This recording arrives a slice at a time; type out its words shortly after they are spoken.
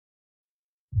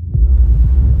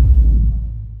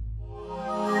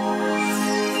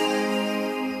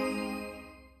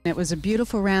was a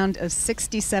beautiful round of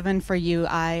 67 for you,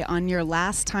 on your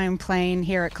last time playing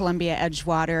here at Columbia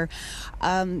Edgewater.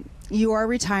 You are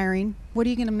retiring. What are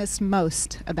you going to miss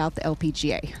most about the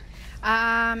LPGA?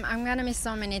 I'm gonna miss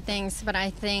so many things, but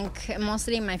I think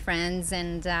mostly my friends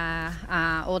and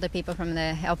all the people from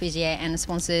the LPGA and the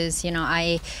sponsors. You know,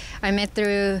 I met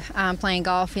through playing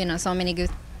golf. You know, so many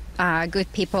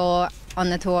good people on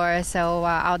the tour. So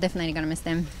I'll definitely gonna miss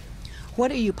them. What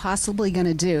are you possibly going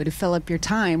to do to fill up your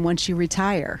time once you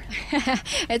retire?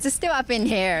 It's still up in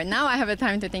here. Now I have a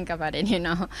time to think about it, you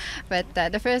know. But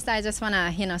the first, I just want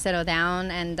to, you know, settle down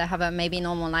and have a maybe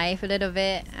normal life a little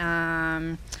bit.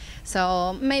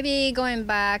 So maybe going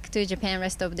back to Japan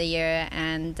rest of the year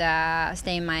and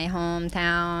stay in my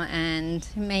hometown and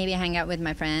maybe hang out with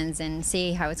my friends and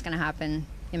see how it's going to happen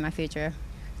in my future.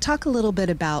 Talk a little bit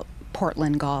about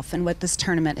Portland golf and what this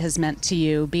tournament has meant to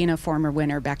you, being a former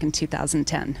winner back in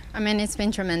 2010. I mean, it's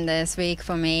been tremendous week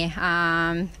for me.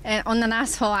 And on the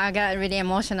last hole, I got really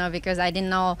emotional because I didn't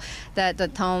know that the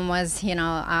Tom was, you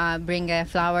know, bring a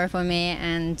flower for me.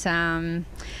 And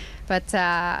but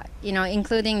you know,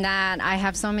 including that, I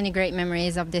have so many great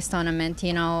memories of this tournament.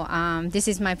 You know, this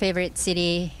is my favorite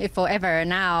city forever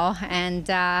now, and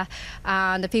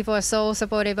the people are so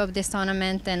supportive of this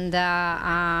tournament, and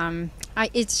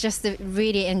it's just a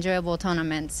really enjoyable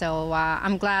tournament. So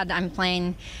I'm glad I'm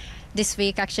playing this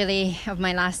week, actually, of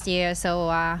my last year.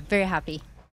 So very happy.